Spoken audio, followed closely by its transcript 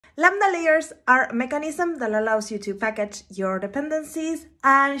Lambda layers are a mechanism that allows you to package your dependencies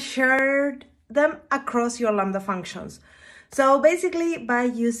and share them across your Lambda functions. So basically, by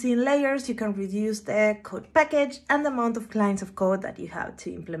using layers, you can reduce the code package and the amount of lines of code that you have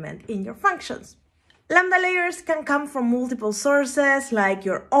to implement in your functions. Lambda layers can come from multiple sources, like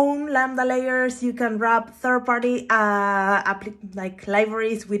your own Lambda layers. You can wrap third-party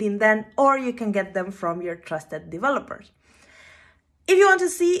libraries within them, or you can get them from your trusted developers. If you want to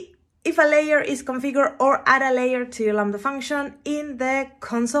see if a layer is configured or add a layer to your Lambda function, in the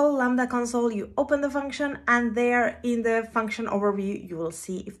console, Lambda console, you open the function, and there in the function overview, you will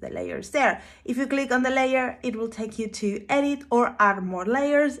see if the layer is there. If you click on the layer, it will take you to edit or add more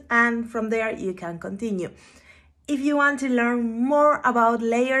layers, and from there you can continue. If you want to learn more about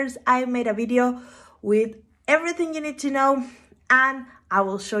layers, I made a video with everything you need to know, and I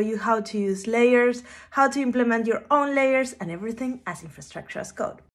will show you how to use layers, how to implement your own layers, and everything as infrastructure as code.